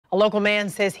A local man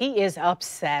says he is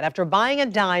upset after buying a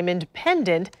diamond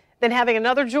pendant, then having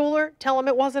another jeweler tell him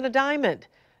it wasn't a diamond.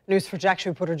 News4 Jax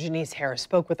reporter Janice Harris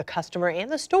spoke with a customer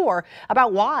and the store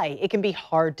about why it can be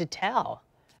hard to tell.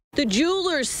 The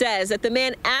jeweler says that the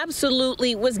man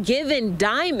absolutely was given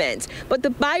diamonds, but the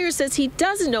buyer says he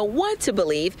doesn't know what to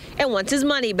believe and wants his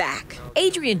money back.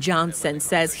 Adrian Johnson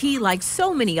says he, like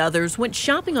so many others, went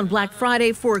shopping on Black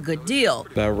Friday for a good deal.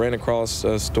 I ran across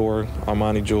a store,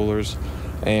 Armani Jewelers,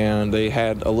 and they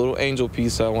had a little angel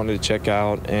piece I wanted to check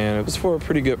out, and it was for a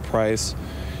pretty good price,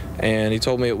 and he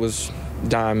told me it was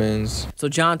diamonds. So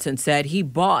Johnson said he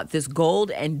bought this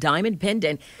gold and diamond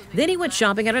pendant. Then he went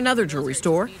shopping at another jewelry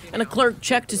store, and a clerk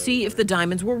checked to see if the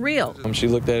diamonds were real. She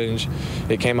looked at it,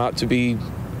 and it came out to be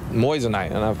MOISSANITE,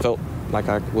 and I felt like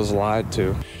I was lied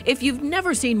to. If you've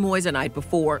never seen MOISSANITE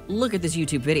before, look at this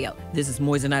YouTube video. This is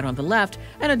MOISSANITE on the left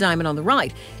and a diamond on the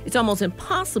right. It's almost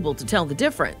impossible to tell the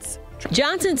difference.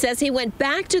 Johnson says he went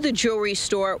back to the jewelry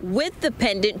store with the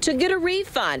pendant to get a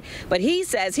refund, but he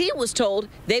says he was told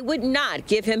they would not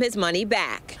give him his money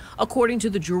back. According to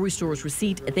the jewelry store's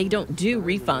receipt, they don't do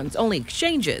refunds, only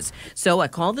exchanges. So I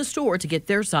called the store to get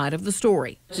their side of the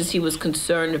story. He was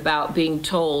concerned about being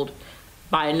told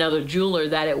by another jeweler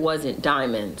that it wasn't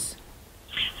diamonds.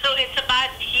 So it's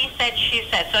about he said, she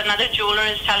said. So another jeweler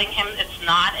is telling him it's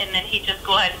not, and then he just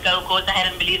goes ahead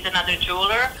and believes another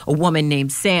jeweler. A woman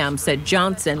named Sam said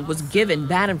Johnson was given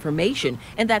bad information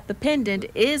and that the pendant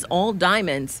is all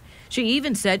diamonds. She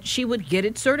even said she would get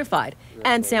it certified.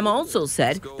 And Sam also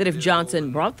said that if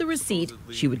Johnson brought the receipt,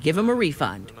 she would give him a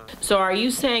refund. So are you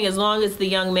saying as long as the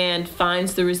young man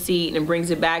finds the receipt and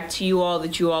brings it back to you all,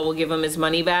 that you all will give him his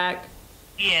money back?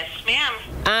 Yes, ma'am.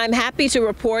 I'm happy to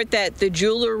report that the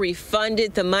jeweler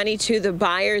refunded the money to the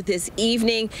buyer this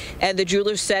evening, and the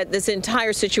jeweler said this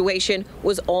entire situation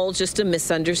was all just a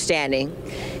misunderstanding.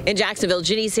 In Jacksonville,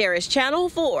 Janice Harris, Channel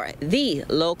 4, the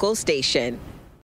local station.